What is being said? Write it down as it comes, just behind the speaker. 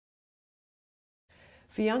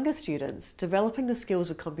For younger students, developing the skills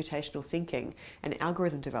of computational thinking and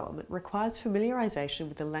algorithm development requires familiarisation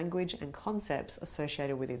with the language and concepts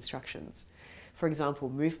associated with instructions. For example,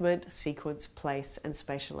 movement, sequence, place, and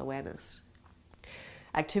spatial awareness.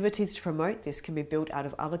 Activities to promote this can be built out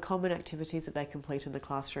of other common activities that they complete in the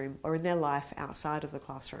classroom or in their life outside of the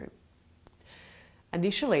classroom.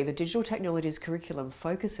 Initially, the digital technologies curriculum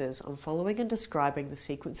focuses on following and describing the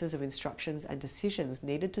sequences of instructions and decisions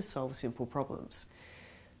needed to solve simple problems.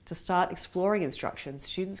 To start exploring instructions,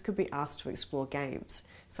 students could be asked to explore games,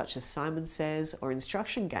 such as Simon Says, or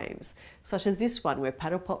instruction games, such as this one where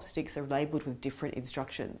paddle pop sticks are labelled with different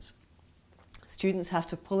instructions. Students have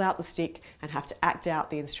to pull out the stick and have to act out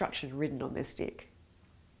the instruction written on their stick.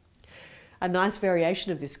 A nice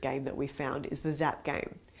variation of this game that we found is the Zap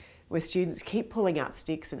game, where students keep pulling out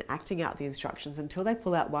sticks and acting out the instructions until they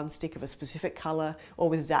pull out one stick of a specific colour or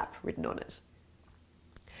with Zap written on it.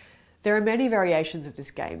 There are many variations of this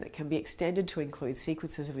game that can be extended to include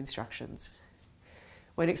sequences of instructions.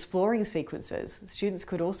 When exploring sequences, students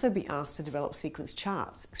could also be asked to develop sequence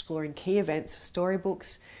charts, exploring key events of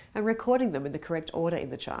storybooks and recording them in the correct order in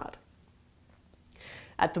the chart.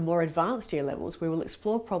 At the more advanced year levels, we will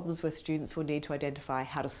explore problems where students will need to identify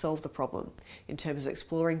how to solve the problem, in terms of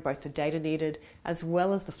exploring both the data needed as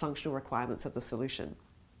well as the functional requirements of the solution.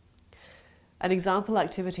 An example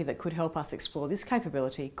activity that could help us explore this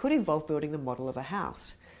capability could involve building the model of a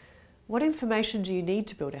house. What information do you need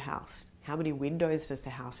to build a house? How many windows does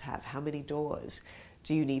the house have? How many doors?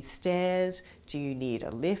 Do you need stairs? Do you need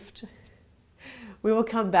a lift? We will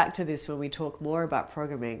come back to this when we talk more about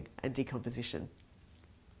programming and decomposition.